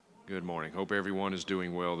Good morning. Hope everyone is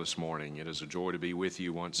doing well this morning. It is a joy to be with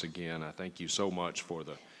you once again. I thank you so much for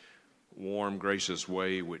the warm, gracious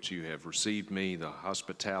way which you have received me, the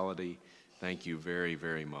hospitality. Thank you very,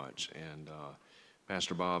 very much. And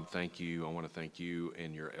Pastor Bob, thank you. I want to thank you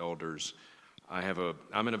and your elders.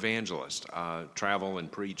 I'm an evangelist. I travel and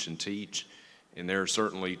preach and teach, and there are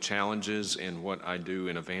certainly challenges in what I do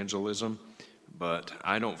in evangelism, but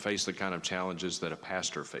I don't face the kind of challenges that a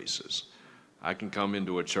pastor faces. I can come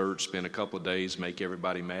into a church, spend a couple of days, make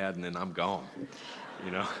everybody mad, and then I'm gone,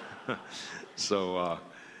 you know.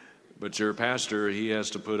 But your pastor, he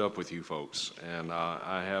has to put up with you folks. And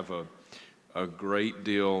I have a great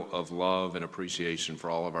deal of love and appreciation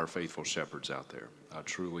for all of our faithful shepherds out there. I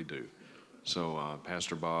truly do. So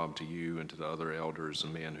Pastor Bob, to you and to the other elders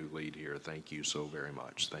and men who lead here, thank you so very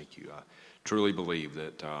much. Thank you. I truly believe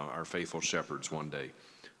that our faithful shepherds one day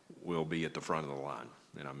will be at the front of the line,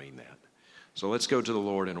 and I mean that. So let's go to the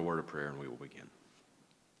Lord in a word of prayer, and we will begin.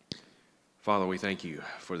 Father, we thank you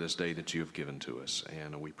for this day that you have given to us,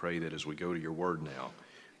 and we pray that as we go to your word now,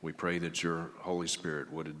 we pray that your Holy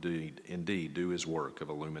Spirit would indeed do his work of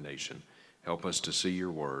illumination. Help us to see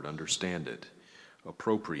your word, understand it,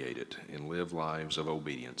 appropriate it, and live lives of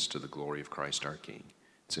obedience to the glory of Christ our King.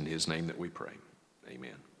 It's in his name that we pray.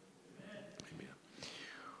 Amen.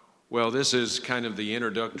 Well, this is kind of the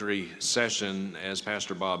introductory session, as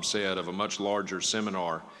Pastor Bob said, of a much larger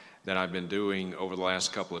seminar that I've been doing over the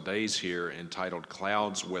last couple of days here entitled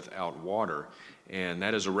Clouds Without Water. And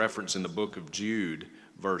that is a reference in the book of Jude,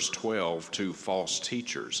 verse 12, to false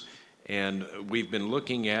teachers. And we've been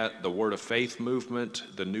looking at the Word of Faith movement,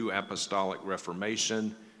 the New Apostolic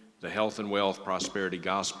Reformation, the Health and Wealth Prosperity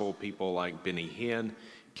Gospel, people like Benny Hinn,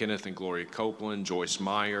 Kenneth and Gloria Copeland, Joyce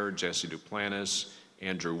Meyer, Jesse Duplantis,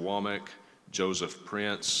 Andrew Womack, Joseph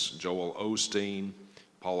Prince, Joel Osteen,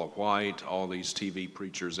 Paula White, all these TV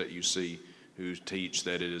preachers that you see who teach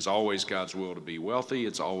that it is always God's will to be wealthy,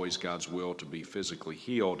 it's always God's will to be physically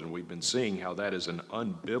healed, and we've been seeing how that is an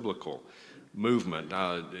unbiblical movement,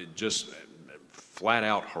 just flat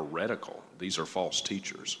out heretical. These are false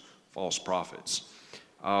teachers, false prophets.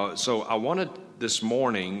 So I wanted this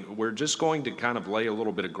morning, we're just going to kind of lay a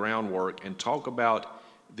little bit of groundwork and talk about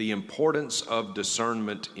the importance of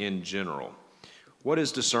discernment in general. What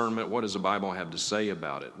is discernment? What does the Bible have to say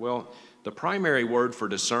about it? Well, the primary word for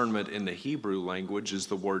discernment in the Hebrew language is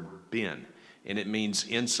the word bin, and it means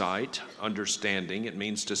insight, understanding. It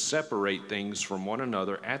means to separate things from one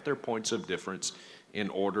another at their points of difference in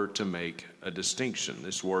order to make a distinction.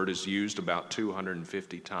 This word is used about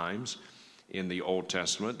 250 times in the Old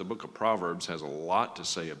Testament. The book of Proverbs has a lot to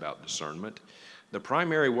say about discernment. The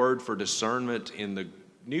primary word for discernment in the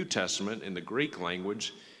New Testament, in the Greek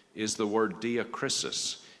language, is the word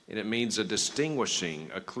diakrisis, and it means a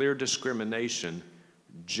distinguishing, a clear discrimination,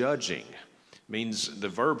 judging. Means the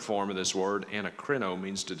verb form of this word, anakrino,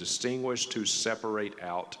 means to distinguish, to separate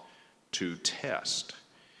out, to test.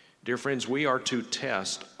 Dear friends, we are to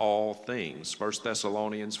test all things. 1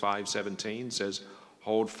 Thessalonians 5:17 says,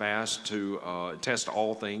 hold fast to, test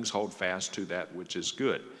all things, hold fast to that which is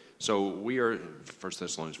good. So we are, 1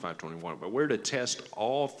 Thessalonians 5:21, but we're to test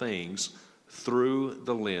all things through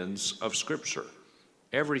the lens of Scripture.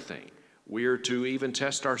 Everything. We are to even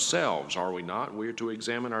test ourselves, are we not? We are to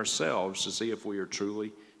examine ourselves to see if we are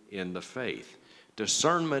truly in the faith.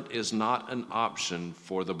 Discernment is not an option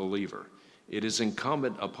for the believer. It is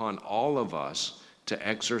incumbent upon all of us to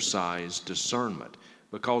exercise discernment,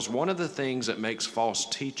 because one of the things that makes false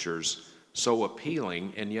teachers so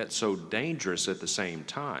appealing and yet so dangerous at the same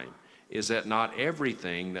time is that not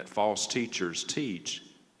everything that false teachers teach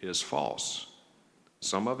is false.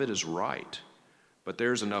 Some of it is right, but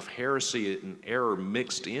there's enough heresy and error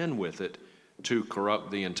mixed in with it to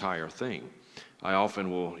corrupt the entire thing. I often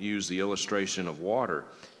will use the illustration of water,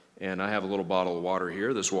 and I have a little bottle of water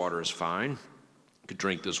here. This water is fine. I could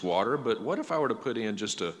drink this water, but what if I were to put in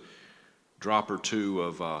just a drop or two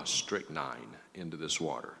of strychnine into this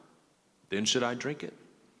water? Then should I drink it?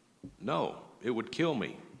 No, it would kill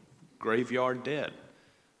me. Graveyard dead.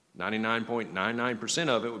 99.99%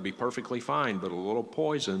 of it would be perfectly fine, but a little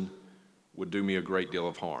poison would do me a great deal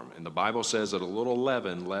of harm. And the Bible says that a little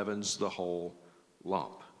leaven leavens the whole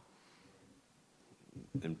lump.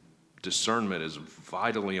 And discernment is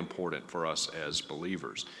vitally important for us as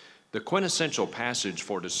believers. The quintessential passage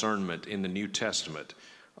for discernment in the New Testament,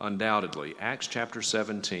 undoubtedly, Acts chapter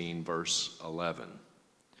 17, verse 11.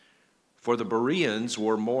 For the Bereans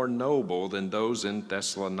were more noble than those in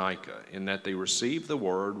Thessalonica, in that they received the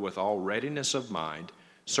word with all readiness of mind,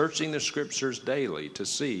 searching the Scriptures daily to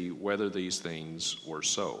see whether these things were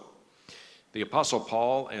so. The Apostle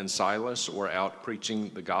Paul and Silas were out preaching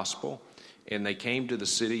the gospel, and they came to the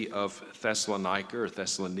city of Thessalonica, or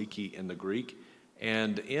Thessaloniki in the Greek.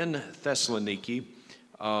 And in Thessaloniki,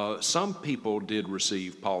 some people did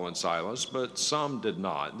receive Paul and Silas, but some did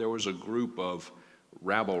not. There was a group of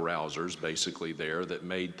rabble-rousers basically there that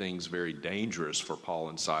made things very dangerous for Paul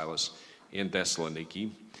and Silas in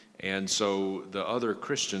Thessaloniki. And so the other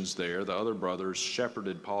Christians there, the other brothers,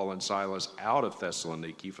 shepherded Paul and Silas out of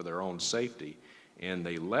Thessaloniki for their own safety. And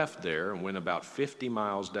they left there and went about 50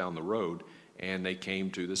 miles down the road, and they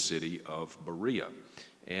came to the city of Berea.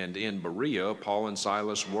 And in Berea, Paul and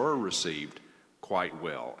Silas were received quite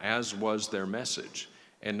well, as was their message.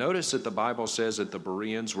 And notice that the Bible says that the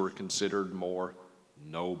Bereans were considered more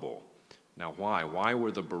noble. Now, why? Why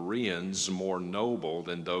were the Bereans more noble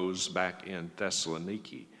than those back in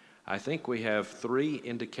Thessaloniki? I think we have three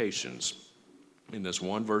indications in this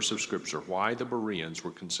one verse of Scripture why the Bereans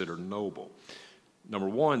were considered noble. Number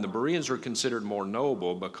one, the Bereans were considered more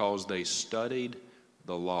noble because they studied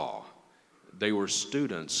the law. They were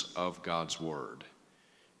students of God's Word.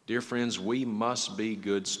 Dear friends, we must be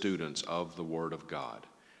good students of the Word of God.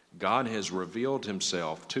 God has revealed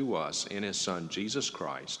Himself to us in His Son, Jesus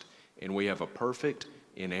Christ, and we have a perfect,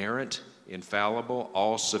 inerrant, infallible,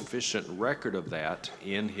 all-sufficient record of that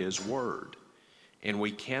in His Word. And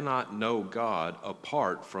we cannot know God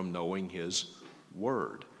apart from knowing His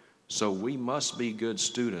Word. So we must be good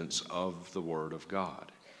students of the Word of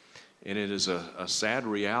God. And it is a sad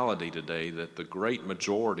reality today that the great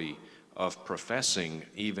majority of professing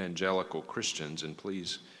evangelical Christians, and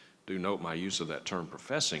please do note my use of that term,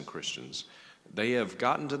 professing Christians, they have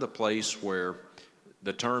gotten to the place where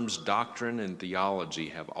the terms doctrine and theology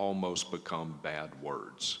have almost become bad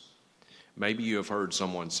words. Maybe you have heard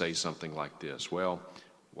someone say something like this, well,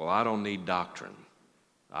 I don't need doctrine.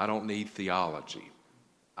 I don't need theology.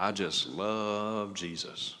 I just love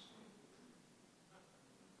Jesus.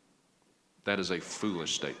 That is a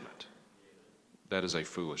foolish statement. That is a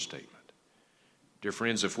foolish statement. Dear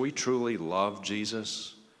friends, if we truly love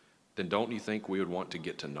Jesus, then don't you think we would want to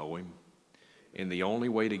get to know Him? And the only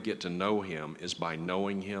way to get to know Him is by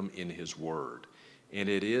knowing Him in His Word. And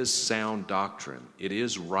it is sound doctrine, it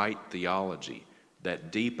is right theology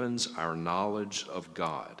that deepens our knowledge of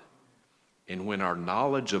God. And when our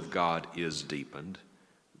knowledge of God is deepened,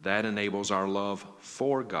 that enables our love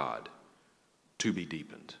for God to be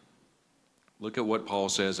deepened. Look at what Paul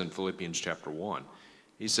says in Philippians chapter 1.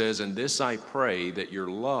 He says, "And this I pray, that your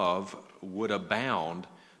love would abound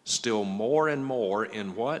still more and more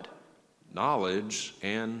in" what? Knowledge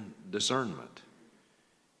and discernment.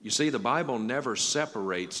 You see, the Bible never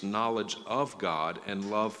separates knowledge of God and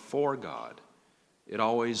love for God. It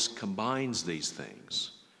always combines these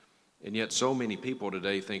things. And yet so many people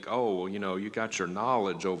today think, oh, well, you got your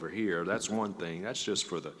knowledge over here. That's one thing. That's just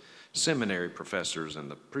for the seminary professors and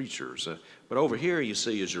the preachers. But over here, you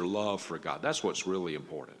see, is your love for God. That's what's really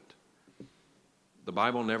important. The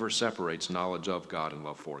Bible never separates knowledge of God and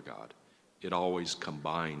love for God. It always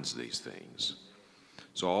combines these things.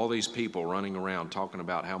 So all these people running around talking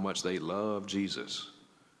about how much they love Jesus,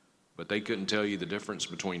 but they couldn't tell you the difference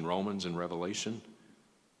between Romans and Revelation.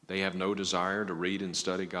 They have no desire to read and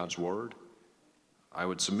study God's Word. I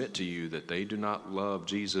would submit to you that they do not love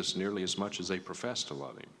Jesus nearly as much as they profess to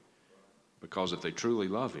love Him. Because if they truly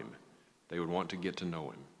love Him, they would want to get to know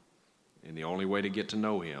Him. And the only way to get to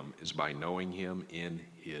know Him is by knowing Him in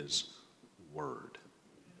His Word.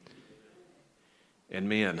 And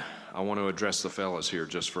men, I want to address the fellas here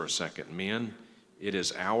just for a second. Men, it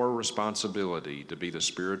is our responsibility to be the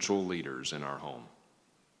spiritual leaders in our home.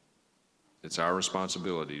 It's our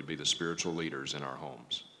responsibility to be the spiritual leaders in our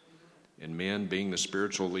homes. And men, being the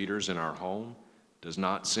spiritual leaders in our home does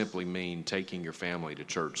not simply mean taking your family to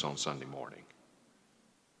church on Sunday morning.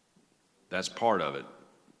 That's part of it,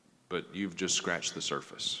 but you've just scratched the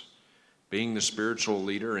surface. Being the spiritual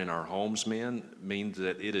leader in our homes, men, means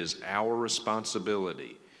that it is our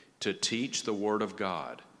responsibility to teach the Word of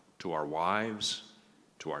God to our wives,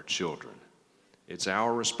 to our children. It's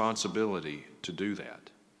our responsibility to do that.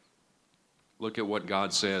 Look at what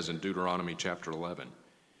God says in Deuteronomy chapter 11.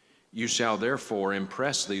 You shall therefore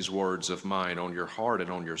impress these words of mine on your heart and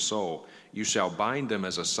on your soul. You shall bind them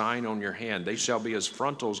as a sign on your hand. They shall be as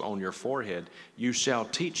frontals on your forehead. You shall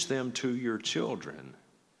teach them to your children.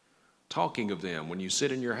 Talking of them when you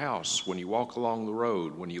sit in your house, when you walk along the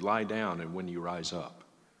road, when you lie down, and when you rise up.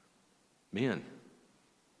 Men,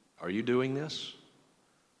 are you doing this?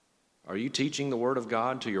 Are you teaching the Word of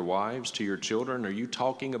God to your wives, to your children? Are you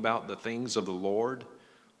talking about the things of the Lord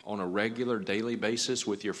on a regular daily basis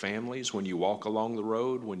with your families when you walk along the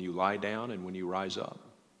road, when you lie down, and when you rise up?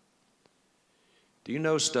 Do you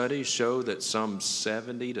know studies show that some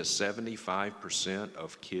 70 to 75%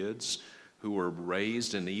 of kids who were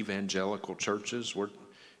raised in evangelical churches, we're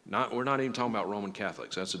not even talking about Roman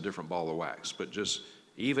Catholics, that's a different ball of wax, but just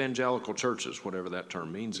evangelical churches, whatever that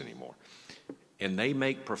term means anymore. And they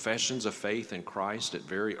make professions of faith in Christ at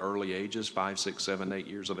very early ages, 5, 6, 7, 8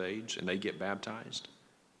 years of age, and they get baptized.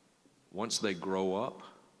 Once they grow up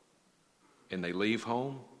and they leave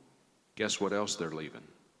home, guess what else they're leaving?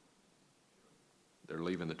 They're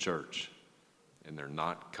leaving the church, and they're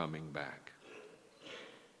not coming back.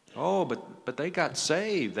 Oh, but they got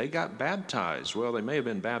saved. They got baptized. Well, they may have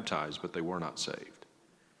been baptized, but they were not saved.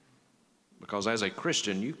 Because as a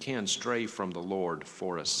Christian, you can stray from the Lord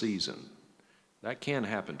for a season. That can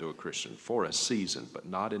happen to a Christian for a season, but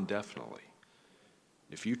not indefinitely.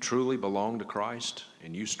 If you truly belong to Christ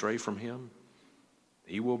and you stray from Him,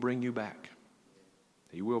 He will bring you back.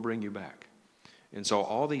 He will bring you back. And so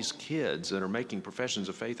all these kids that are making professions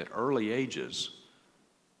of faith at early ages,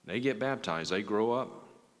 they get baptized, they grow up.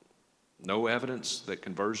 No evidence that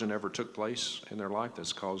conversion ever took place in their life.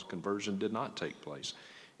 That's because conversion did not take place.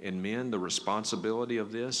 And men, the responsibility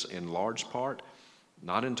of this in large part,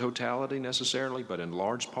 not in totality necessarily, but in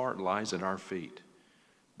large part lies at our feet.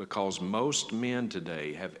 Because most men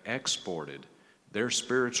today have exported their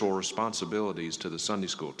spiritual responsibilities to the Sunday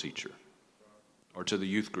school teacher or to the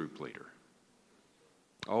youth group leader.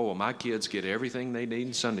 Oh, well, my kids get everything they need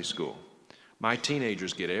in Sunday school. My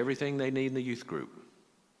teenagers get everything they need in the youth group.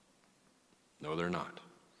 No, they're not.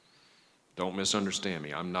 Don't misunderstand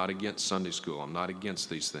me. I'm not against Sunday school. I'm not against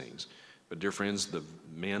these things. But dear friends, the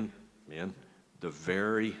men, the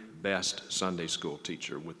very best Sunday school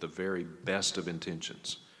teacher with the very best of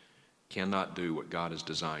intentions cannot do what God has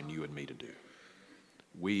designed you and me to do.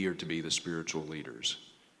 We are to be the spiritual leaders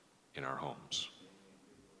in our homes.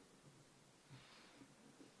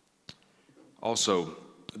 Also,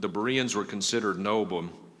 the Bereans were considered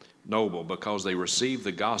noble because they received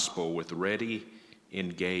the gospel with ready,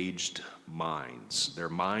 engaged minds. Their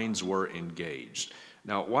minds were engaged.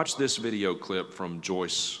 Now, watch this video clip from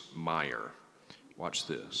Joyce Meyer. Watch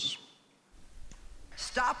this.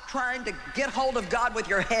 Stop trying to get hold of God with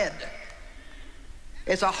your head.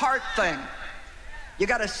 It's a heart thing. You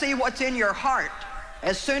got to see what's in your heart.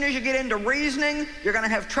 As soon as you get into reasoning, you're going to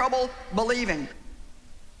have trouble believing.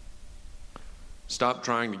 Stop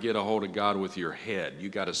trying to get a hold of God with your head. You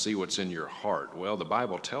got to see what's in your heart. Well, the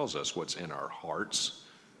Bible tells us what's in our hearts.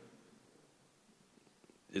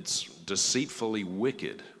 It's deceitfully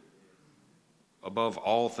wicked. Above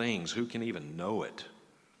all things, who can even know it?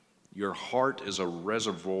 Your heart is a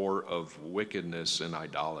reservoir of wickedness and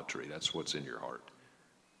idolatry. That's what's in your heart.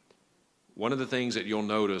 One of the things that you'll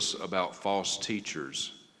notice about false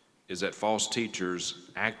teachers is that false teachers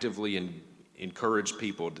actively encourage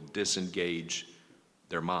people to disengage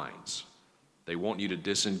their minds. They want you to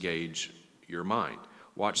disengage your mind.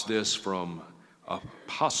 Watch this from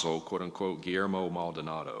Apostle, quote unquote, Guillermo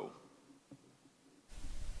Maldonado.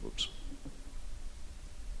 Whoops.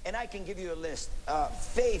 And I can give you a list.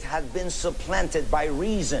 Faith has been supplanted by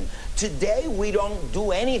reason. Today, we don't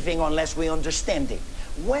do anything unless we understand it.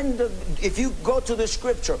 If you go to the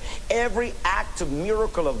scripture, every act of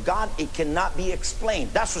miracle of God, it cannot be explained.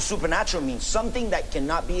 That's what supernatural means. Something that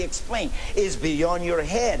cannot be explained is beyond your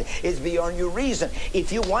head, is beyond your reason.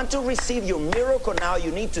 If you want to receive your miracle now,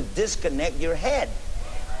 you need to disconnect your head.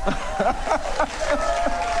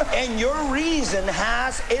 And your reason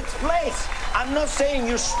has its place. I'm not saying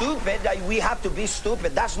you're stupid, that we have to be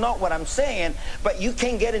stupid. That's not what I'm saying. But you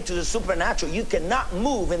can't get into the supernatural. You cannot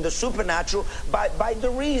move in the supernatural by the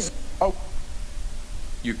reason. Oh.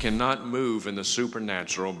 You cannot move in the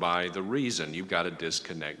supernatural by the reason. You've got to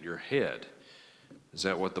disconnect your head. Is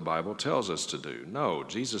that what the Bible tells us to do? No.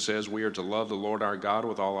 Jesus says we are to love the Lord our God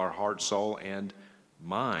with all our heart, soul, and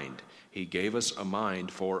mind. He gave us a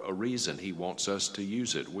mind for a reason. He wants us to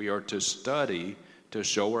use it. We are to study to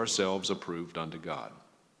show ourselves approved unto God.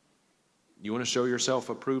 You want to show yourself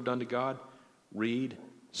approved unto God? Read,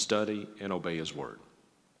 study, and obey His Word.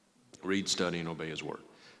 Read, study, and obey His Word.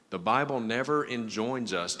 The Bible never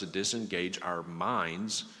enjoins us to disengage our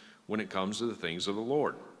minds when it comes to the things of the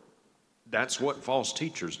Lord. That's what false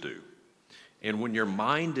teachers do. And when your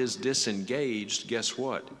mind is disengaged, guess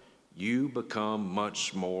what? You become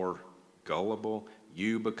much more gullible,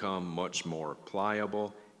 you become much more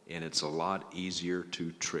pliable, and it's a lot easier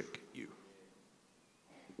to trick you.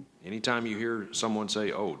 Anytime you hear someone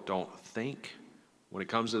say, oh, don't think when it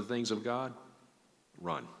comes to the things of God,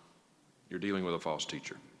 run. You're dealing with a false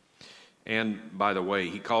teacher. And by the way,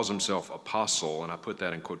 he calls himself apostle, and I put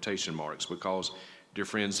that in quotation marks because, dear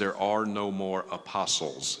friends, there are no more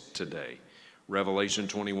apostles today. Revelation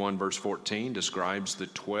 21 verse 14 describes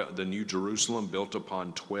the New Jerusalem built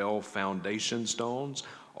upon 12 foundation stones,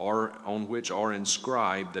 on which are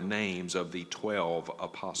inscribed the names of the 12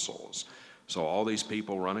 apostles. So all these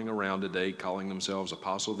people running around today calling themselves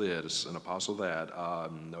apostle this and apostle that,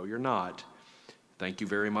 no, you're not. Thank you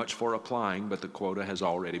very much for applying, but the quota has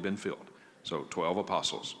already been filled. So 12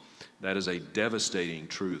 apostles. That is a devastating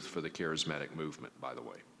truth for the charismatic movement, by the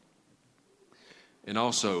way. And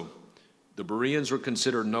also, the Bereans were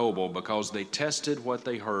considered noble because they tested what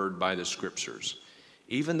they heard by the Scriptures.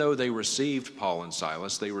 Even though they received Paul and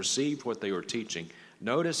Silas, they received what they were teaching.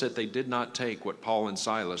 Notice that they did not take what Paul and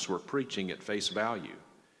Silas were preaching at face value.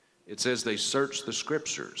 It says they searched the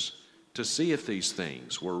Scriptures to see if these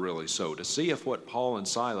things were really so, to see if what Paul and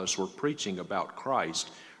Silas were preaching about Christ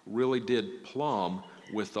really did plumb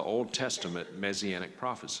with the Old Testament messianic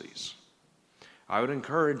prophecies. I would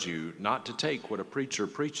encourage you not to take what a preacher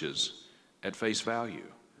preaches at face value.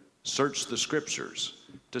 Search the Scriptures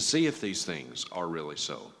to see if these things are really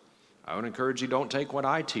so. I would encourage you, don't take what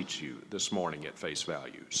I teach you this morning at face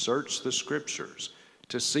value. Search the Scriptures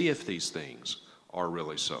to see if these things are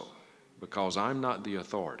really so. Because I'm not the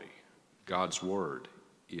authority. God's Word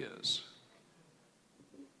is.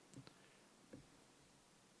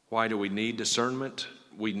 Why do we need discernment?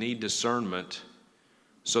 We need discernment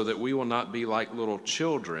so that we will not be like little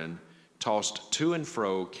children tossed to and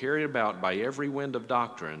fro, carried about by every wind of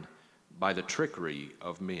doctrine, by the trickery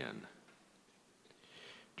of men.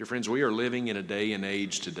 Dear friends, we are living in a day and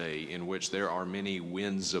age today in which there are many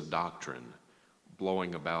winds of doctrine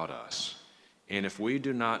blowing about us. And if we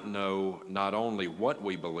do not know not only what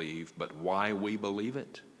we believe, but why we believe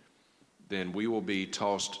it, then we will be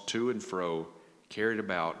tossed to and fro, carried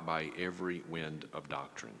about by every wind of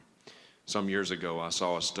doctrine. Some years ago, I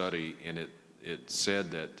saw a study, and it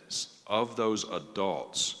said that of those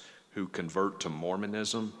adults who convert to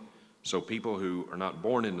Mormonism, so people who are not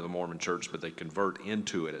born into the Mormon church, but they convert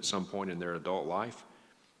into it at some point in their adult life,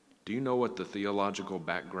 do you know what the theological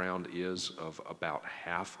background is of about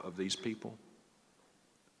half of these people?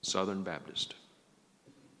 Southern Baptist.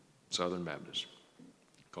 Southern Baptist.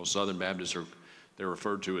 Because Southern Baptists they're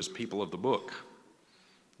referred to as people of the book,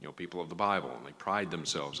 people of the Bible, and they pride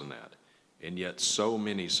themselves in that. And yet so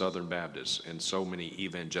many Southern Baptists and so many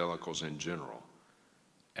evangelicals in general,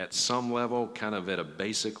 at some level, kind of at a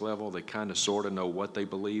basic level, they kind of sort of know what they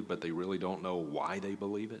believe, but they really don't know why they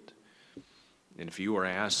believe it. And if you were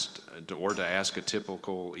asked, or to ask a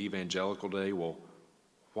typical evangelical today, well,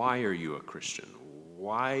 why are you a Christian?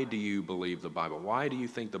 Why do you believe the Bible? Why do you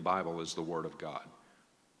think the Bible is the Word of God?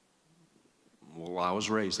 Well, I was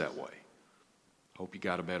raised that way. Hope you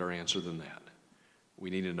got a better answer than that. We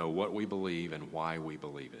need to know what we believe and why we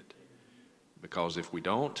believe it. Because if we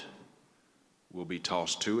don't, we'll be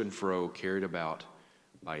tossed to and fro, carried about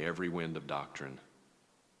by every wind of doctrine,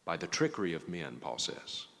 by the trickery of men, Paul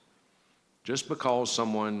says. Just because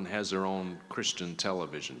someone has their own Christian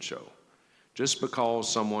television show, just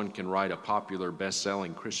because someone can write a popular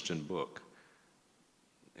best-selling Christian book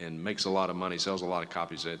and makes a lot of money, sells a lot of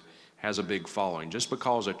copies, it has a big following, just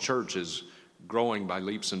because a church is growing by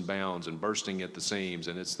leaps and bounds and bursting at the seams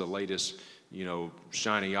and it's the latest,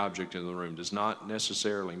 shiny object in the room, does not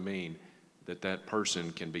necessarily mean that that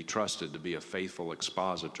person can be trusted to be a faithful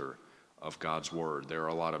expositor of God's Word. There are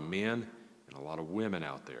a lot of men and a lot of women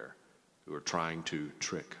out there who are trying to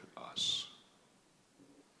trick us.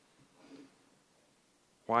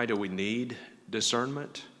 Why do we need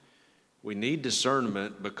discernment? We need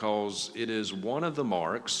discernment because it is one of the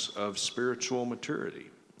marks of spiritual maturity.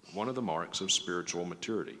 One of the marks of spiritual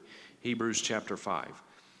maturity. Hebrews chapter 5.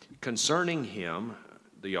 Concerning him,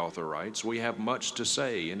 the author writes, we have much to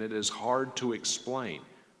say, and it is hard to explain.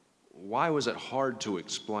 Why was it hard to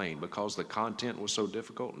explain? Because the content was so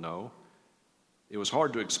difficult? No. It was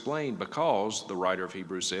hard to explain because, the writer of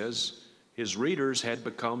Hebrews says, his readers had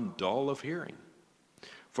become dull of hearing.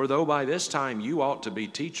 For though by this time you ought to be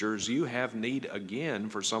teachers, you have need again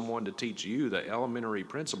for someone to teach you the elementary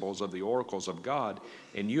principles of the oracles of God,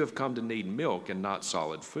 and you have come to need milk and not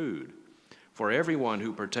solid food. For everyone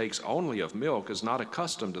who partakes only of milk is not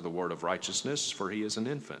accustomed to the word of righteousness, for he is an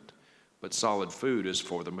infant. But solid food is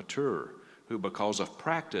for the mature, who because of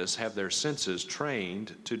practice have their senses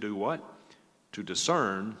trained to do what? To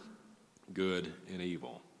discern good and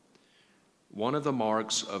evil. One of the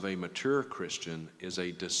marks of a mature Christian is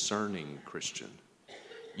a discerning Christian.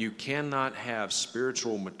 You cannot have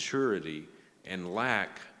spiritual maturity and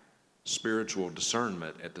lack spiritual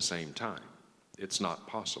discernment at the same time. It's not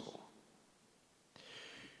possible.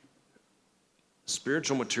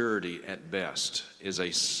 Spiritual maturity at best is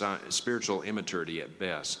spiritual immaturity at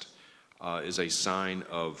best is a sign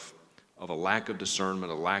of a lack of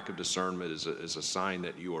discernment. A lack of discernment is a sign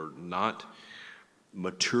that you are not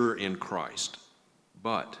mature in Christ.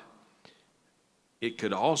 But it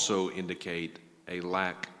could also indicate a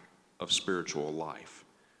lack of spiritual life,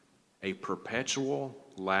 a perpetual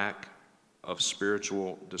lack of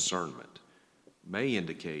spiritual discernment may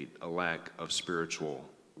indicate a lack of spiritual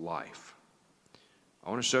life. I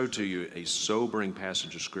want to show to you a sobering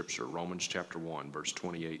passage of Scripture, Romans chapter 1, verse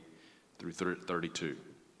 28 through 32.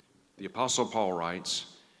 The Apostle Paul writes,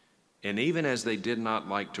 "And even as they did not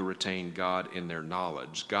like to retain God in their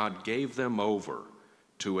knowledge, God gave them over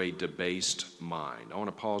to a debased mind." I want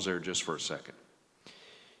to pause there just for a second.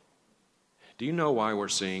 Do you know why we're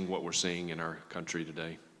seeing what we're seeing in our country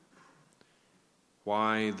today?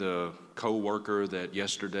 Why the co-worker that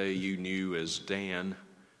yesterday you knew as Dan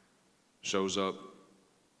shows up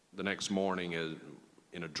the next morning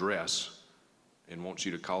in a dress and wants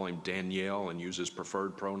you to call him Danielle and use his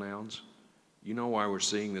preferred pronouns? You know why we're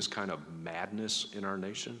seeing this kind of madness in our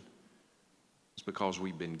nation? It's because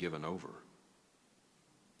we've been given over.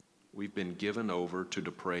 We've been given over to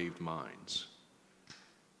depraved minds.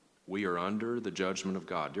 We are under the judgment of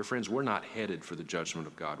God. Dear friends, we're not headed for the judgment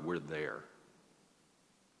of God. We're there.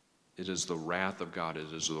 It is the wrath of God.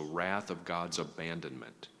 It is the wrath of God's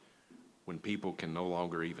abandonment when people can no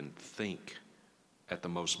longer even think at the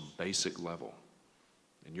most basic level.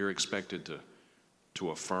 And you're expected to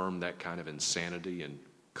affirm that kind of insanity and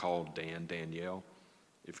call Dan Danielle.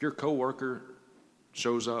 If your coworker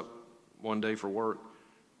shows up one day for work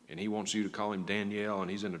and he wants you to call him Danielle and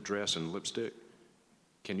he's in a dress and lipstick,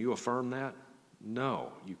 can you affirm that?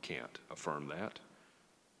 No, you can't affirm that.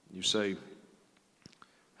 You say,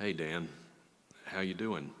 "Hey, Dan, how you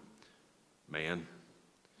doing, man?"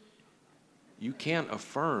 You can't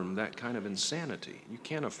affirm that kind of insanity. You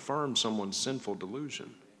can't affirm someone's sinful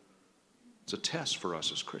delusion. It's a test for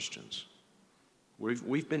us as Christians.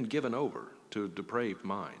 We've been given over to depraved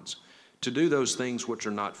minds to do those things which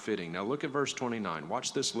are not fitting. Now look at verse 29.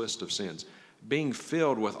 Watch this list of sins. Being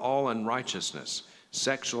filled with all unrighteousness,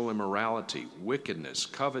 sexual immorality, wickedness,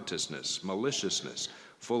 covetousness, maliciousness,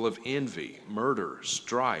 full of envy, murder,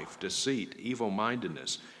 strife, deceit,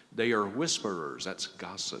 evil-mindedness. They are whisperers, that's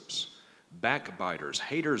gossips, backbiters,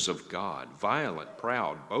 haters of God, violent,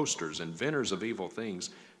 proud, boasters, inventors of evil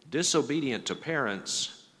things, disobedient to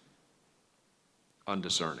parents,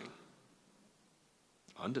 undiscerning.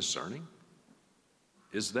 Undiscerning?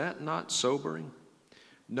 Is that not sobering?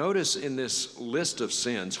 Notice in this list of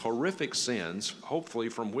sins, horrific sins, hopefully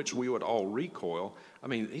from which we would all recoil. I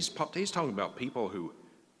mean, he's talking about people who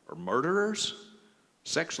are murderers,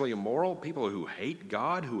 sexually immoral, people who hate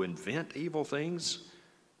God, who invent evil things.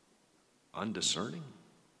 Undiscerning?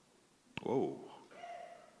 Whoa.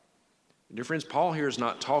 Dear friends, Paul here is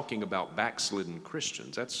not talking about backslidden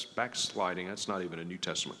Christians. That's backsliding. That's not even a New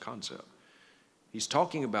Testament concept. He's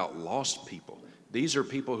talking about lost people. These are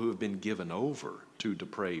people who have been given over to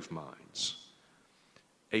depraved minds.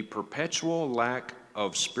 A perpetual lack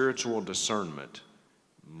of spiritual discernment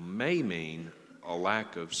may mean a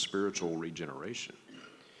lack of spiritual regeneration.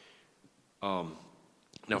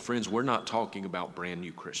 Now, friends, we're not talking about brand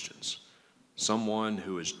new Christians. Someone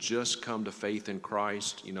who has just come to faith in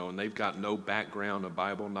Christ, and they've got no background of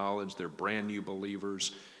Bible knowledge. They're brand new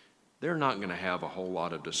believers. They're not going to have a whole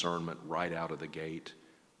lot of discernment right out of the gate.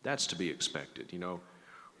 That's to be expected.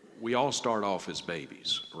 We all start off as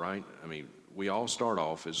babies, right? I mean, we all start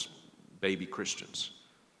off as baby Christians.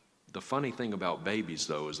 The funny thing about babies,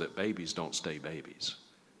 though, is that babies don't stay babies.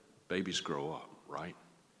 Babies grow up, right?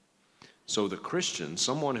 So the Christian,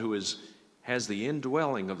 someone who has the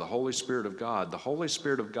indwelling of the Holy Spirit of God, the Holy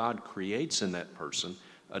Spirit of God creates in that person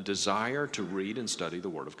a desire to read and study the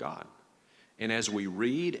Word of God. And as we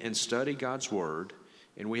read and study God's Word,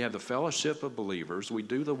 and we have the fellowship of believers, we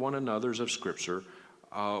do the one another's of Scripture,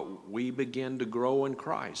 we begin to grow in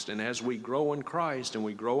Christ. And as we grow in Christ and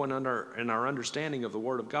we grow in our understanding of the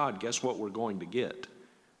Word of God, guess what we're going to get?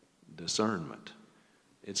 Discernment.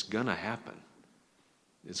 It's going to happen.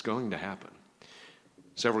 It's going to happen.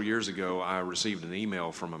 Several years ago, I received an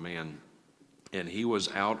email from a man, and he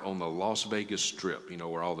was out on the Las Vegas Strip,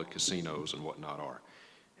 where all the casinos and whatnot are.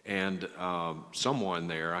 And someone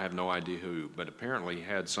there, I have no idea who, but apparently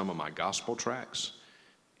had some of my gospel tracts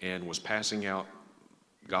and was passing out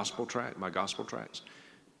my gospel tracts.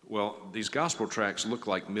 Well, these gospel tracts look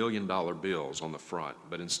like $1 million bills on the front,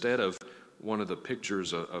 but instead of one of the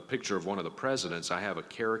pictures, a picture of one of the presidents, I have a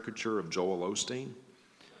caricature of Joel Osteen.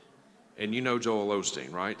 And you know Joel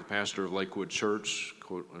Osteen, right? The pastor of Lakewood Church,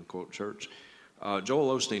 quote unquote church.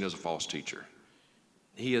 Joel Osteen is a false teacher.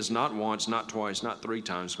 He has not once, not twice, not three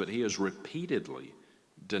times, but he has repeatedly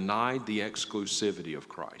denied the exclusivity of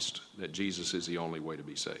Christ, that Jesus is the only way to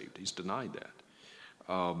be saved. He's denied that.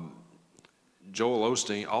 Joel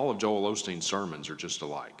Osteen, all of Joel Osteen's sermons are just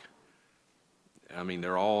alike. I mean,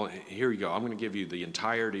 they're all, here you go. I'm going to give you the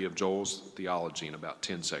entirety of Joel's theology in about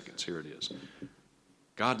 10 seconds. Here it is.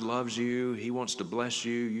 God loves you. He wants to bless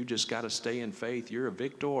you. You just got to stay in faith. You're a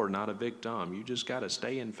victor, not a victim. You just got to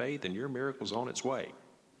stay in faith, and your miracle's on its way.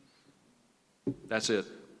 That's it.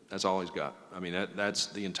 That's all he's got. I mean, that's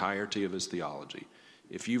the entirety of his theology.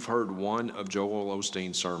 If you've heard one of Joel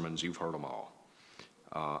Osteen's sermons, you've heard them all.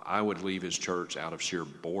 I would leave his church out of sheer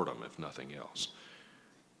boredom, if nothing else.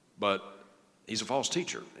 But he's a false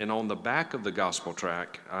teacher. And on the back of the gospel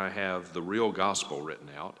tract, I have the real gospel written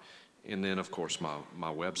out. And then, of course, my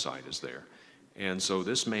website is there. And so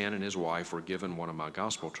this man and his wife were given one of my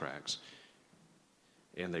gospel tracts.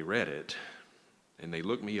 And they read it. And they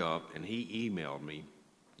looked me up, and he emailed me.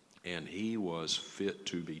 And he was fit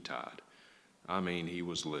to be tied. I mean, he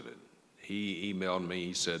was livid. He emailed me.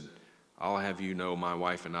 He said, I'll have you know my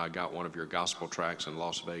wife and I got one of your gospel tracts in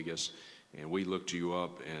Las Vegas, and we looked you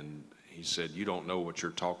up, and he said, you don't know what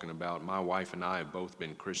you're talking about. My wife and I have both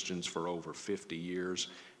been Christians for over 50 years,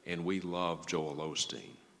 and we love Joel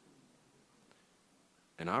Osteen.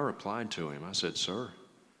 And I replied to him, I said, sir,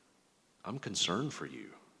 I'm concerned for you.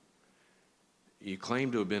 You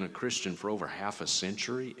claim to have been a Christian for over half a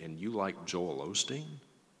century, and you like Joel Osteen?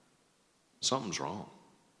 Something's wrong.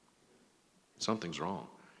 Something's wrong.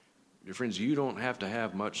 Dear friends, you don't have to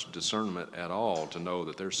have much discernment at all to know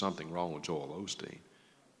that there's something wrong with Joel Osteen.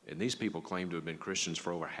 And these people claim to have been Christians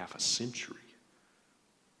for over half a century.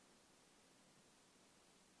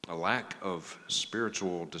 A lack of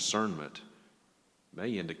spiritual discernment may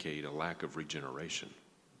indicate a lack of regeneration.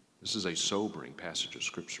 This is a sobering passage of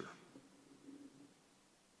Scripture.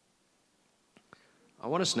 I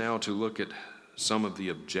want us now to look at some of the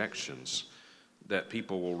objections that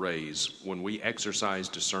people will raise when we exercise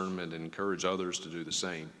discernment and encourage others to do the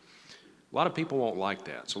same. A lot of people won't like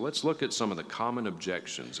that. So let's look at some of the common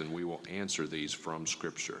objections, and we will answer these from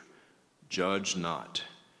Scripture. Judge not.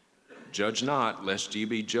 Judge not, lest ye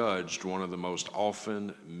be judged, one of the most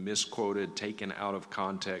often misquoted, taken out of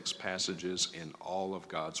context passages in all of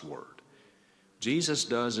God's Word. Jesus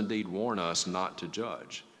does indeed warn us not to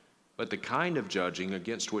judge, but the kind of judging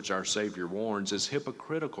against which our Savior warns is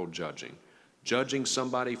hypocritical judging. Judging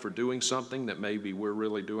somebody for doing something that maybe we're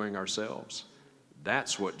really doing ourselves.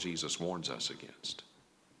 That's what Jesus warns us against.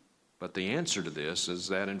 But the answer to this is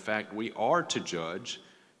that, in fact, we are to judge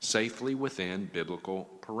safely within biblical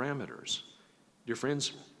parameters. Dear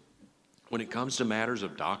friends, when it comes to matters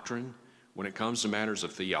of doctrine, when it comes to matters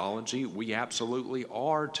of theology, we absolutely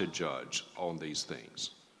are to judge on these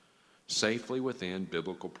things safely within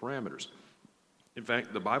biblical parameters. In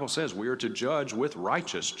fact, the Bible says we are to judge with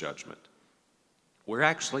righteous judgment. We're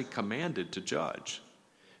actually commanded to judge.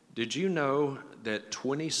 Did you know that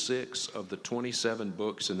 26 of the 27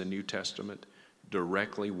 books in the New Testament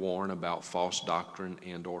directly warn about false doctrine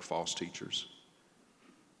and or false teachers?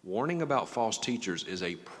 Warning about false teachers is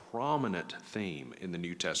a prominent theme in the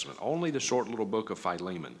New Testament. Only the short little book of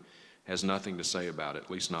Philemon has nothing to say about it,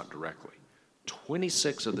 at least not directly.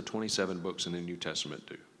 26 of the 27 books in the New Testament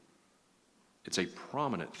do. It's a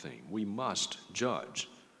prominent theme. We must judge.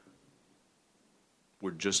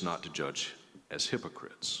 We're just not to judge as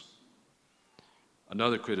hypocrites.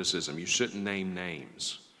 Another criticism, you shouldn't name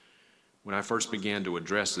names. When I first began to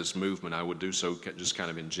address this movement, I would do so just kind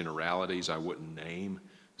of in generalities. I wouldn't name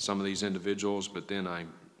some of these individuals, but then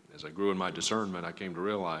as I grew in my discernment, I came to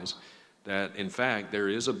realize that, in fact, there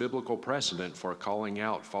is a biblical precedent for calling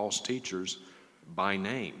out false teachers by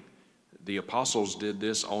name. The apostles did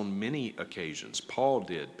this on many occasions. Paul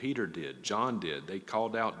did, Peter did, John did. They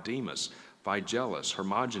called out Demas, Phygelus,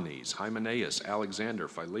 Hermogenes, Hymenaeus, Alexander,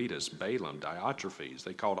 Philetus, Balaam, Diotrephes.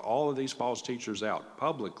 They called all of these false teachers out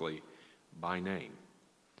publicly by name.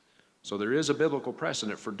 So there is a biblical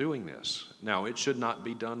precedent for doing this. Now, it should not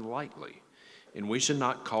be done lightly. And we should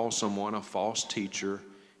not call someone a false teacher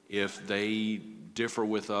if they differ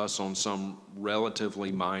with us on some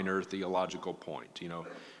relatively minor theological point. You know,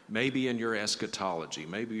 maybe in your eschatology,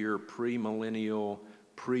 maybe you're premillennial,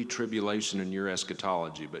 pre-tribulation in your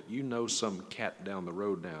eschatology, but you know some cat down the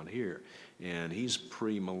road down here, and he's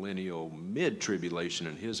premillennial, mid-tribulation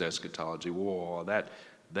in his eschatology. Whoa,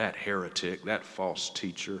 that heretic, that false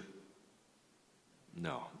teacher.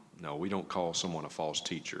 No, we don't call someone a false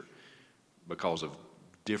teacher because of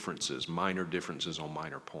differences, minor differences on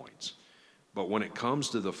minor points. But when it comes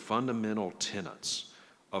to the fundamental tenets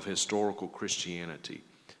of historical Christianity,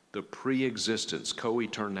 the pre-existence,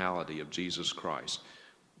 co-eternality of Jesus Christ,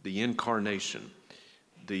 the incarnation,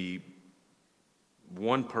 the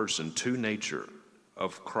one person, two nature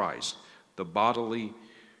of Christ, the bodily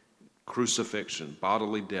crucifixion,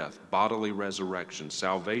 bodily death, bodily resurrection,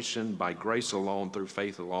 salvation by grace alone, through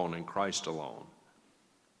faith alone, in Christ alone.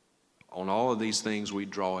 On all of these things, we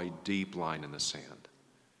draw a deep line in the sand,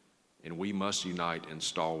 and we must unite in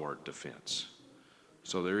stalwart defense.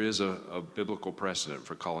 So there is a biblical precedent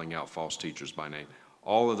for calling out false teachers by name.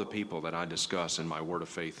 All of the people that I discuss in my Word of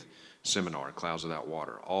Faith seminar, Clouds Without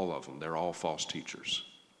Water, all of them, they're all false teachers,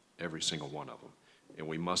 every single one of them. And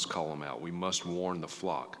we must call them out. We must warn the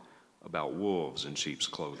flock about wolves in sheep's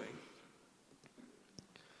clothing.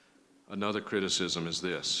 Another criticism is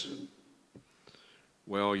this: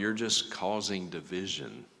 well, you're just causing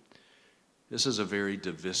division. This is a very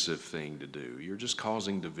divisive thing to do. You're just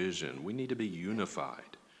causing division. We need to be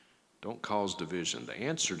unified. Don't cause division. The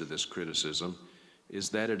answer to this criticism is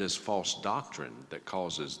that it is false doctrine that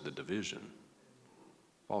causes the division.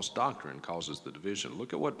 False doctrine causes the division.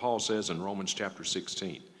 Look at what Paul says in Romans chapter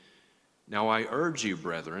 16. Now I urge you,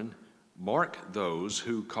 brethren, mark those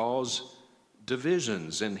who cause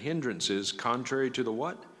divisions and hindrances contrary to the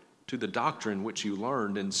what? To the doctrine which you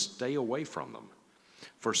learned, and stay away from them.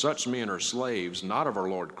 For such men are slaves, not of our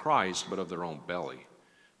Lord Christ, but of their own belly,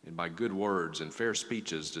 and by good words and fair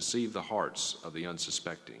speeches deceive the hearts of the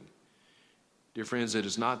unsuspecting. Dear friends, it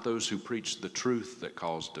is not those who preach the truth that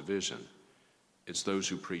cause division. It's those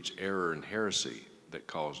who preach error and heresy that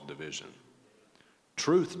cause division.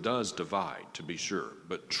 Truth does divide, to be sure,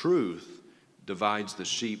 but truth divides the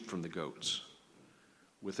sheep from the goats.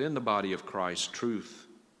 Within the body of Christ, truth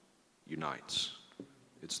unites.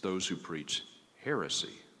 It's those who preach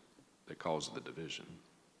heresy that cause the division.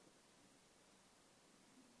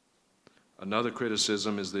 Another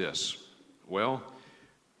criticism is this: well,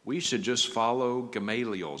 we should just follow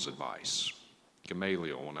Gamaliel's advice.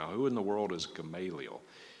 Gamaliel. Now, who in the world is Gamaliel?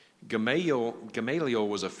 Gamaliel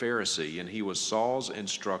was a Pharisee, and he was Saul's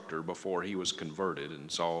instructor before he was converted,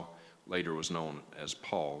 and Saul later was known as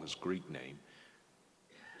Paul, his Greek name.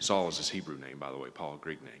 Saul is his Hebrew name, by the way, Paul,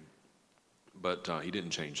 Greek name. But he didn't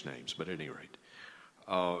change names, but at any rate.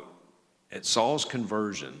 At Saul's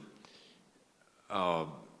conversion,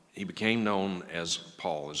 he became known as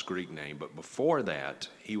Paul, his Greek name, but before that,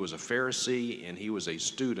 he was a Pharisee and he was a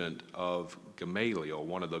student of Gamaliel,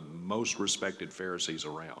 one of the most respected Pharisees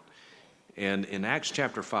around. And in Acts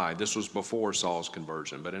chapter 5, this was before Saul's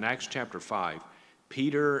conversion, but in Acts chapter 5,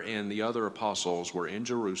 Peter and the other apostles were in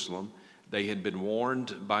Jerusalem. They had been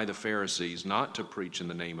warned by the Pharisees not to preach in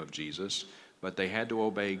the name of Jesus, but they had to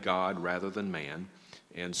obey God rather than man.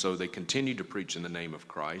 And so they continued to preach in the name of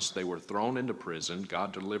Christ. They were thrown into prison.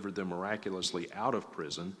 God delivered them miraculously out of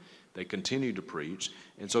prison. They continued to preach.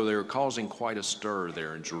 And so they were causing quite a stir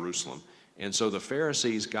there in Jerusalem. And so the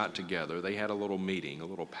Pharisees got together. They had a little meeting, a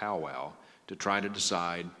little powwow, to try to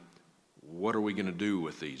decide, what are we going to do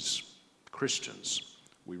with these Christians?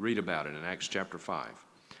 We read about it in Acts chapter 5.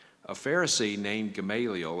 A Pharisee named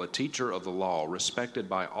Gamaliel, a teacher of the law, respected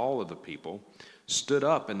by all of the people, stood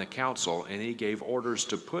up in the council, and he gave orders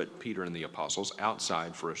to put Peter and the apostles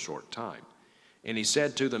outside for a short time. And he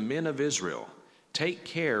said to the men of Israel, "Take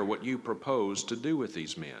care what you propose to do with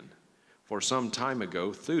these men. For some time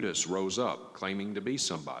ago, Theudas rose up, claiming to be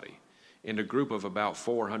somebody, and a group of about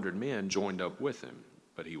 400 men joined up with him,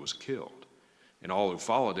 but he was killed. And all who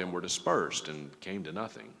followed him were dispersed and came to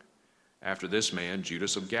nothing. After this man,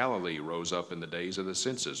 Judas of Galilee rose up in the days of the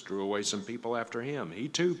census, drew away some people after him. He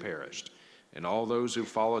too perished, and all those who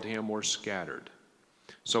followed him were scattered.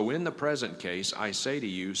 So in the present case, I say to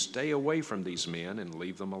you, stay away from these men and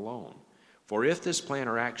leave them alone. For if this plan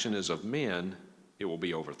or action is of men, it will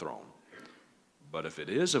be overthrown. But if it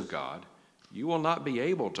is of God, you will not be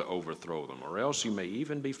able to overthrow them, or else you may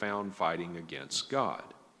even be found fighting against God."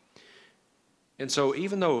 And so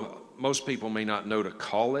even though most people may not know to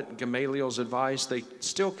call it Gamaliel's advice, they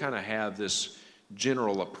still kind of have this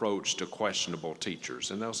general approach to questionable teachers.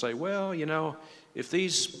 And they'll say, well, you know, if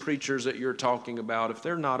these preachers that you're talking about, if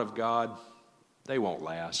they're not of God, they won't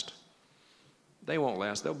last. They won't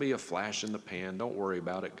last. They'll be a flash in the pan. Don't worry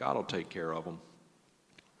about it. God will take care of them.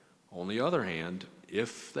 On the other hand,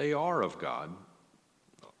 if they are of God,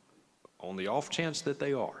 on the off chance that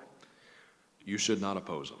they are, you should not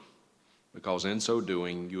oppose them, because in so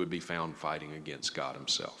doing, you would be found fighting against God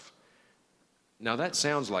himself. Now, that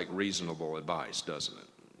sounds like reasonable advice, doesn't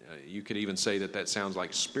it? You could even say that sounds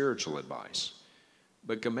like spiritual advice.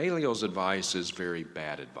 But Gamaliel's advice is very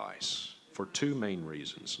bad advice for two main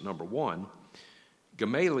reasons. Number one,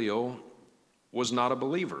 Gamaliel was not a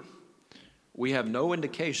believer. We have no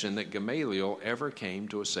indication that Gamaliel ever came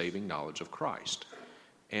to a saving knowledge of Christ.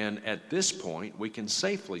 And at this point, we can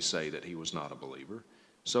safely say that he was not a believer.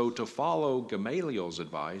 So to follow Gamaliel's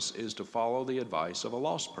advice is to follow the advice of a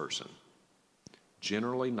lost person.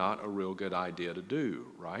 Generally not a real good idea to do,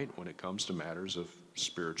 right, when it comes to matters of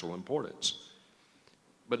spiritual importance.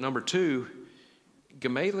 But number two,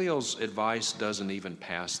 Gamaliel's advice doesn't even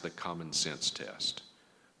pass the common sense test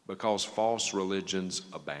because false religions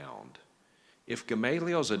abound. If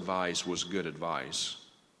Gamaliel's advice was good advice,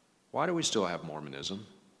 why do we still have Mormonism?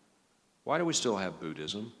 Why do we still have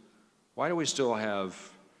Buddhism? Why do we still have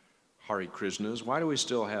Hare Krishnas? Why do we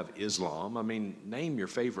still have Islam? I mean, name your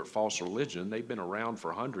favorite false religion. They've been around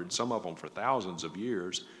for hundreds, some of them for thousands of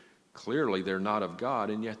years. Clearly, they're not of God,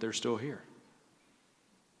 and yet they're still here.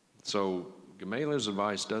 So Gamaliel's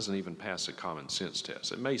advice doesn't even pass a common sense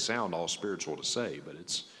test. It may sound all spiritual to say, but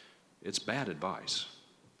it's bad advice.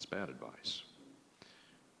 It's bad advice.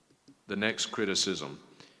 The next criticism.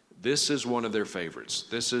 This is one of their favorites.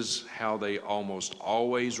 This is how they almost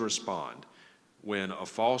always respond. When a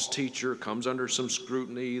false teacher comes under some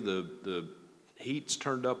scrutiny, the heat's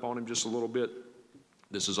turned up on him just a little bit,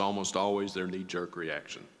 this is almost always their knee-jerk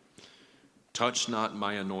reaction. Touch not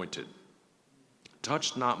my anointed.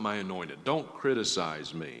 Touch not my anointed. Don't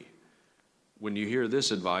criticize me. When you hear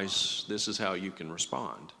this advice, this is how you can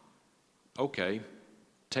respond. Okay,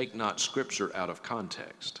 take not Scripture out of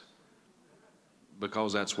context,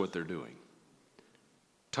 because that's what they're doing.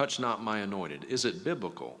 Touch not my anointed. Is it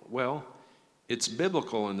biblical? Well, it's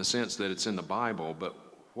biblical in the sense that it's in the Bible, but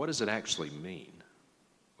what does it actually mean?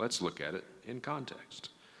 Let's look at it in context.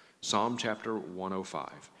 Psalm chapter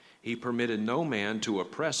 105. He permitted no man to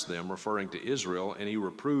oppress them, referring to Israel, and he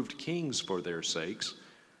reproved kings for their sakes.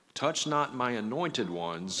 Touch not my anointed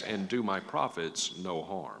ones, and do my prophets no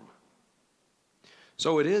harm.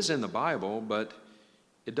 So it is in the Bible, but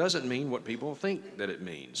it doesn't mean what people think that it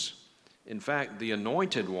means. In fact, the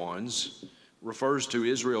anointed ones refers to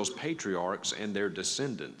Israel's patriarchs and their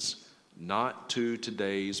descendants, not to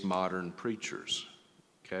today's modern preachers.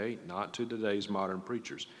 Okay? Not to today's modern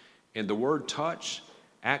preachers. And the word touch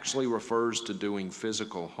actually refers to doing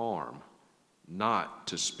physical harm, not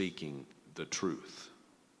to speaking the truth.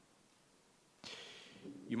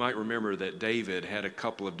 You might remember that David had a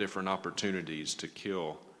couple of different opportunities to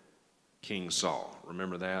kill King Saul.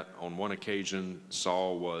 Remember that? On one occasion,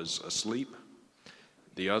 Saul was asleep.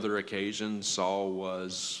 The other occasion, Saul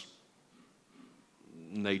was,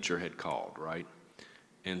 nature had called, right?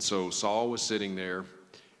 And so Saul was sitting there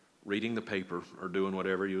reading the paper or doing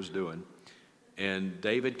whatever he was doing. And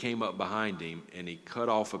David came up behind him and he cut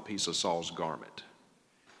off a piece of Saul's garment.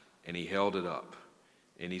 And he held it up.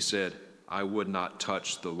 And he said, I would not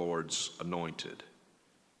touch the Lord's anointed.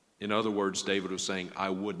 In other words, David was saying, I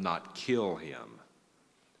would not kill him.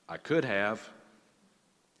 I could have.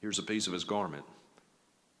 Here's a piece of his garment.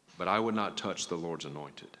 But I would not touch the Lord's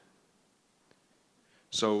anointed.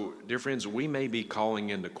 So, dear friends, we may be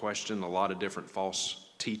calling into question a lot of different false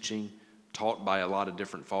teaching taught by a lot of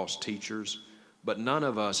different false teachers, but none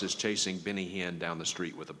of us is chasing Benny Hinn down the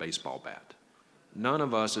street with a baseball bat. None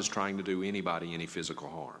of us is trying to do anybody any physical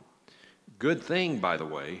harm. Good thing, by the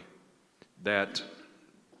way, that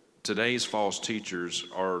today's false teachers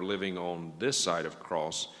are living on this side of the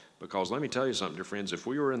cross, because let me tell you something, dear friends, if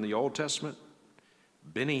we were in the Old Testament,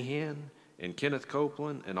 Benny Hinn and Kenneth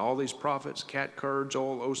Copeland and all these prophets, Kat Kerr,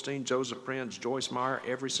 Joel Osteen, Joseph Prince, Joyce Meyer,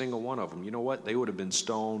 every single one of them, you know what? They would have been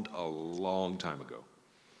stoned a long time ago.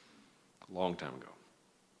 A long time ago.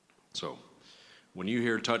 So, when you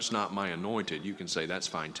hear touch not my anointed, you can say that's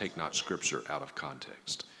fine, take not Scripture out of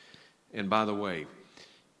context. And by the way,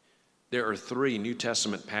 there are 3 New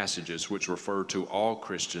Testament passages which refer to all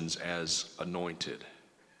Christians as anointed.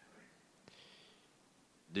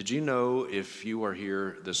 Did you know, if you are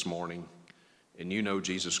here this morning and you know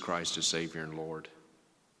Jesus Christ as Savior and Lord,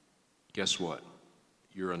 guess what?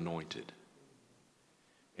 You're anointed.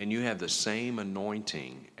 And you have the same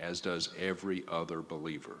anointing as does every other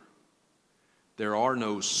believer. There are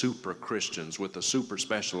no super Christians with a super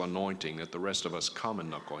special anointing that the rest of us common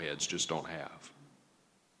knuckleheads just don't have.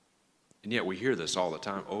 And yet we hear this all the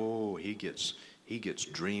time. Oh, he gets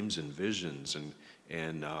dreams and visions,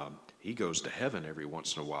 and he goes to heaven every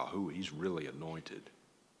once in a while. Ooh, he's really anointed.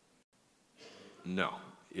 No,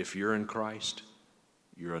 if you're in Christ,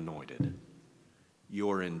 you're anointed.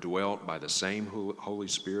 You're indwelt by the same Holy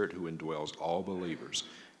Spirit who indwells all believers.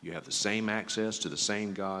 You have the same access to the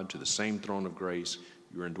same God, to the same throne of grace.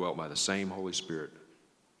 You're indwelt by the same Holy Spirit.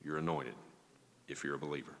 You're anointed if you're a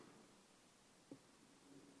believer.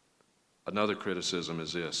 Another criticism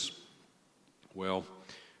is this. Well,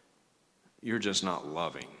 you're just not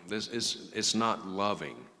loving. It's not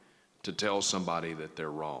loving to tell somebody that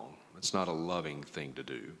they're wrong. It's not a loving thing to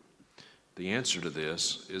do. The answer to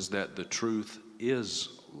this is that the truth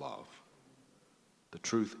is love. The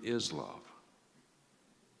truth is love.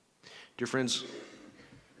 Dear friends,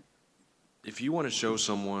 if you want to show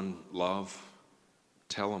someone love,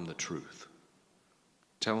 tell them the truth.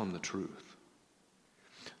 Tell them the truth.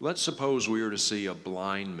 Let's suppose we were to see a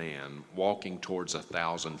blind man walking towards a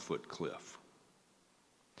 1,000-foot cliff.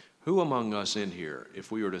 Who among us in here,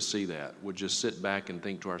 if we were to see that, would just sit back and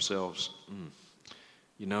think to ourselves,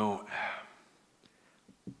 you know,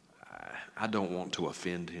 I don't want to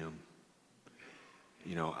offend him.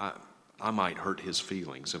 You know, I might hurt his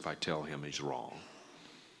feelings if I tell him he's wrong.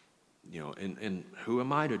 You know, and who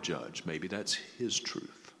am I to judge? Maybe that's his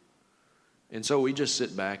truth. And so we just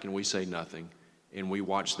sit back and we say nothing, and we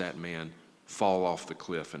watch that man fall off the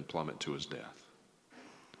cliff and plummet to his death.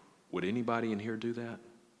 Would anybody in here do that?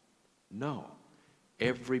 No.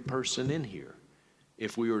 Every person in here,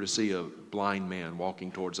 if we were to see a blind man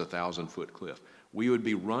walking towards a 1,000-foot cliff, we would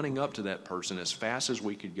be running up to that person as fast as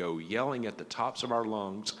we could go, yelling at the tops of our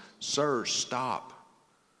lungs, "Sir, stop.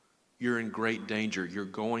 You're in great danger. You're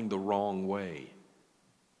going the wrong way.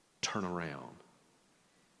 Turn around."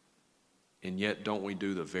 And yet, don't we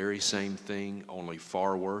do the very same thing, only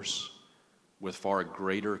far worse, with far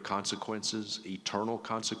greater consequences, eternal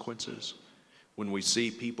consequences? When we see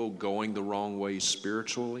people going the wrong way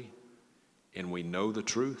spiritually, and we know the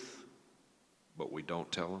truth, but we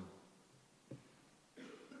don't tell them.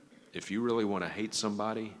 If you really want to hate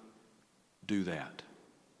somebody, do that.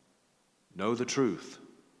 Know the truth.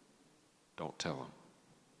 Don't tell them.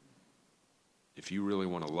 If you really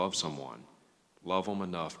want to love someone, love them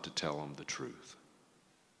enough to tell them the truth.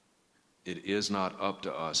 It is not up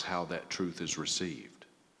to us how that truth is received,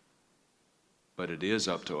 but it is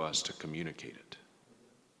up to us to communicate it.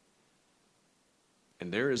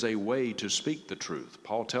 And there is a way to speak the truth.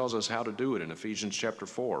 Paul tells us how to do it in Ephesians chapter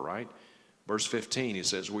 4, right? Verse 15, he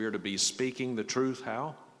says we are to be speaking the truth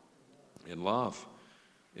how? In love.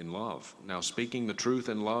 In love. Now, speaking the truth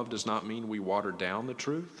in love does not mean we water down the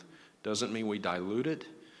truth. Doesn't mean we dilute it.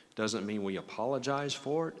 Doesn't mean we apologize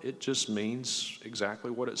for it. It just means exactly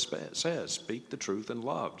what it says. Speak the truth in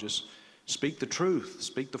love. Just speak the truth.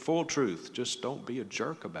 Speak the full truth. Just don't be a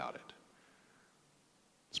jerk about it.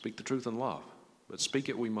 Speak the truth in love. But speak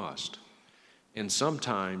it we must. And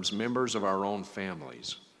sometimes members of our own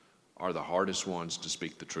families are the hardest ones to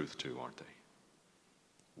speak the truth to, aren't they?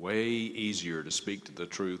 Way easier to speak the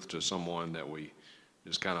truth to someone that we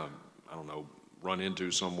just kind of, run into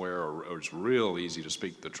somewhere, or it's real easy to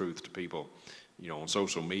speak the truth to people, on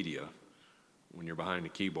social media when you're behind a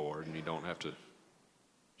keyboard and you don't have to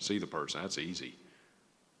see the person. That's easy.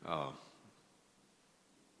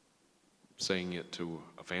 Saying it to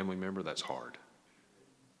a family member, that's hard.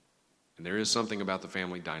 And there is something about the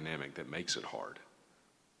family dynamic that makes it hard.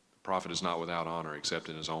 The prophet is not without honor except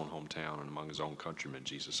in his own hometown and among his own countrymen,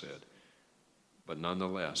 Jesus said. But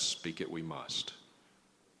nonetheless, speak it we must.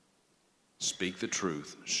 Speak the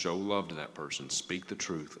truth, show love to that person, speak the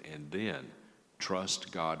truth, and then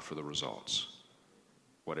trust God for the results.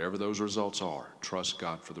 Whatever those results are, trust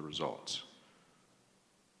God for the results.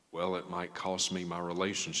 Well, it might cost me my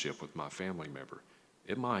relationship with my family member.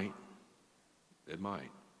 It might. It might.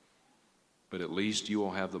 But at least you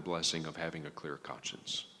will have the blessing of having a clear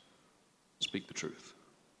conscience. Speak the truth.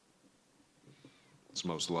 It's the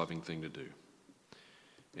most loving thing to do.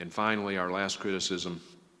 And finally, our last criticism.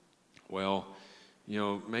 Well,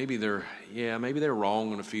 maybe they're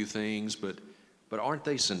wrong on a few things, but aren't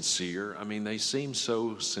they sincere? I mean, they seem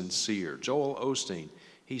so sincere. Joel Osteen,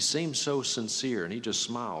 he seems so sincere, and he just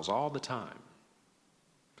smiles all the time.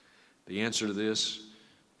 The answer to this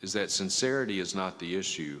is that sincerity is not the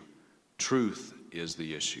issue. Truth is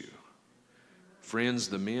the issue. Friends,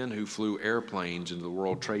 the men who flew airplanes into the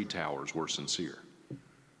World Trade Towers were sincere,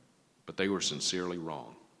 but they were sincerely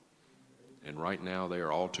wrong. And right now, they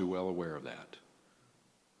are all too well aware of that.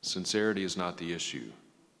 Sincerity is not the issue.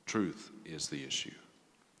 Truth is the issue.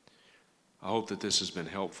 I hope that this has been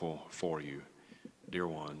helpful for you, dear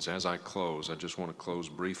ones. As I close, I just want to close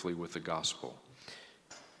briefly with the gospel.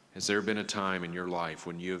 Has there been a time in your life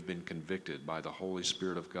when you have been convicted by the Holy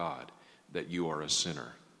Spirit of God that you are a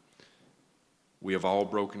sinner? We have all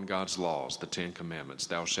broken God's laws, the 10 Commandments.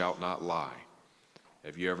 Thou shalt not lie.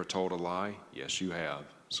 Have you ever told a lie? Yes, you have.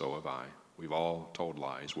 So have I. We've all told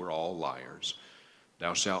lies. We're all liars.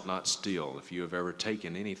 Thou shalt not steal. If you have ever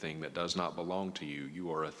taken anything that does not belong to you,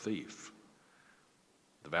 you are a thief.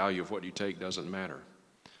 The value of what you take doesn't matter.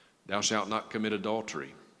 Thou shalt not commit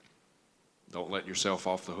adultery. Don't let yourself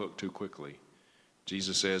off the hook too quickly.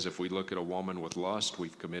 Jesus says if we look at a woman with lust,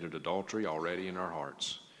 we've committed adultery already in our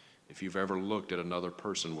hearts. If you've ever looked at another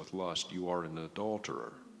person with lust, you are an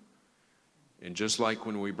adulterer. And just like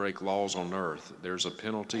when we break laws on earth, there's a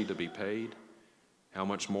penalty to be paid, how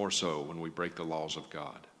much more so when we break the laws of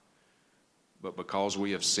God? But because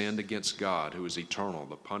we have sinned against God, who is eternal,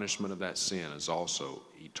 the punishment of that sin is also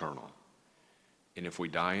eternal. And if we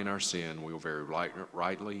die in our sin, we will very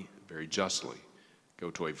rightly, very justly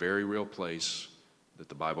go to a very real place that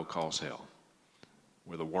the Bible calls hell,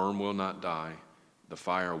 where the worm will not die, the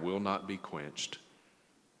fire will not be quenched,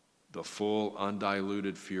 the full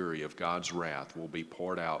undiluted fury of God's wrath will be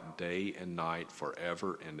poured out day and night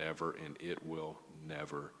forever and ever, and it will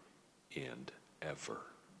never end, ever.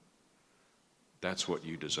 That's what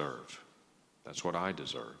you deserve. That's what I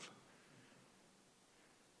deserve.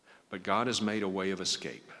 But God has made a way of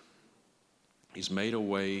escape. He's made a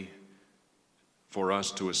way for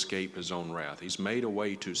us to escape his own wrath. He's made a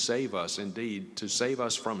way to save us, indeed, to save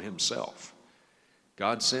us from himself.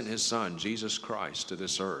 God sent his Son, Jesus Christ, to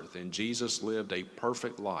this earth, and Jesus lived a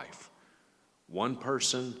perfect life. One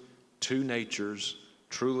person, two natures,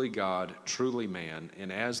 truly God, truly man,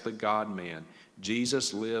 and as the God-man,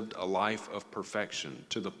 Jesus lived a life of perfection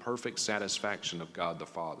to the perfect satisfaction of God the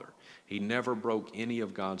Father. He never broke any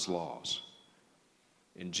of God's laws.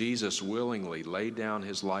 And Jesus willingly laid down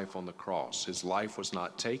his life on the cross. His life was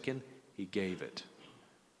not taken, he gave it.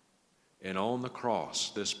 And on the cross,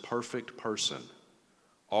 this perfect person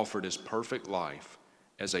offered his perfect life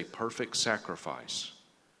as a perfect sacrifice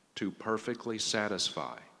to perfectly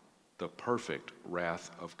satisfy the perfect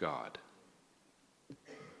wrath of God.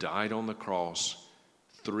 Died on the cross,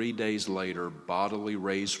 3 days later, bodily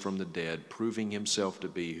raised from the dead, proving himself to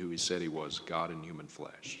be who he said he was, God in human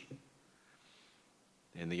flesh.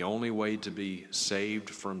 And the only way to be saved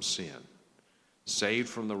from sin, saved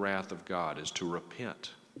from the wrath of God, is to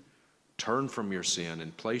repent. Turn from your sin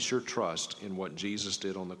and place your trust in what Jesus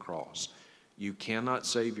did on the cross. You cannot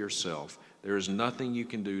save yourself. There is nothing you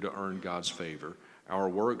can do to earn God's favor. Our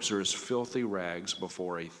works are as filthy rags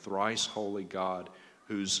before a thrice holy God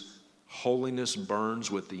whose holiness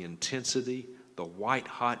burns with the intensity, the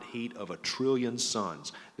white-hot heat of 1 trillion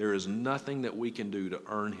suns. There is nothing that we can do to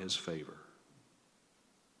earn his favor.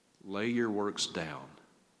 Lay your works down.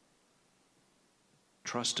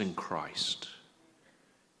 Trust in Christ.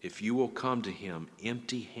 If you will come to him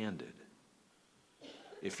empty-handed,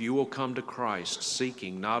 if you will come to Christ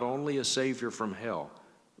seeking not only a Savior from hell,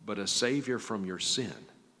 but a Savior from your sin,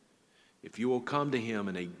 if you will come to him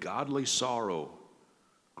in a godly sorrow,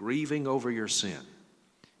 grieving over your sin,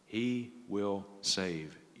 he will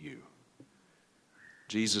save you.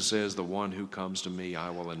 Jesus says, the one who comes to me, I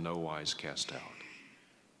will in no wise cast out.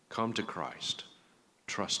 Come to Christ.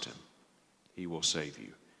 Trust him. He will save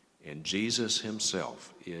you. And Jesus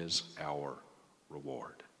himself is our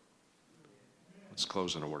reward. Let's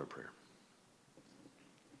close in a word of prayer.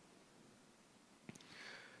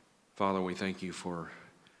 Father, we thank you for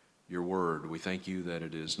your word. We thank you that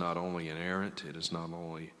it is not only inerrant, it is not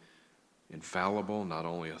only infallible, not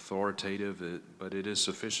only authoritative, but it is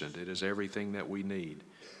sufficient. It is everything that we need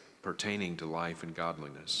pertaining to life and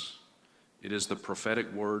godliness. It is the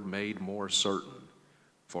prophetic word made more certain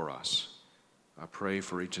for us. I pray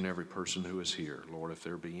for each and every person who is here. Lord, if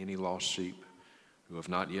there be any lost sheep who have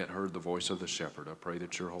not yet heard the voice of the shepherd, I pray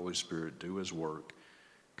that your Holy Spirit do his work,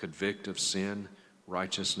 convict of sin,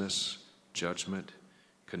 righteousness, judgment,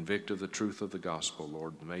 convict of the truth of the gospel,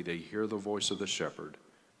 Lord. May they hear the voice of the shepherd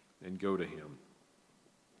and go to him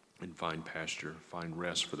and find pasture, find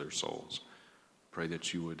rest for their souls. Pray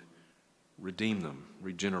that you would redeem them,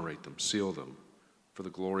 regenerate them, seal them for the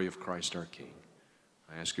glory of Christ our King.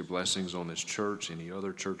 I ask your blessings on this church, any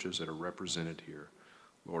other churches that are represented here.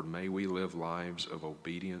 Lord, may we live lives of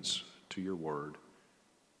obedience to your word,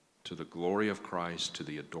 to the glory of Christ, to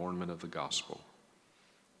the adornment of the gospel.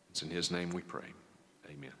 It's in his name we pray.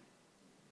 Amen.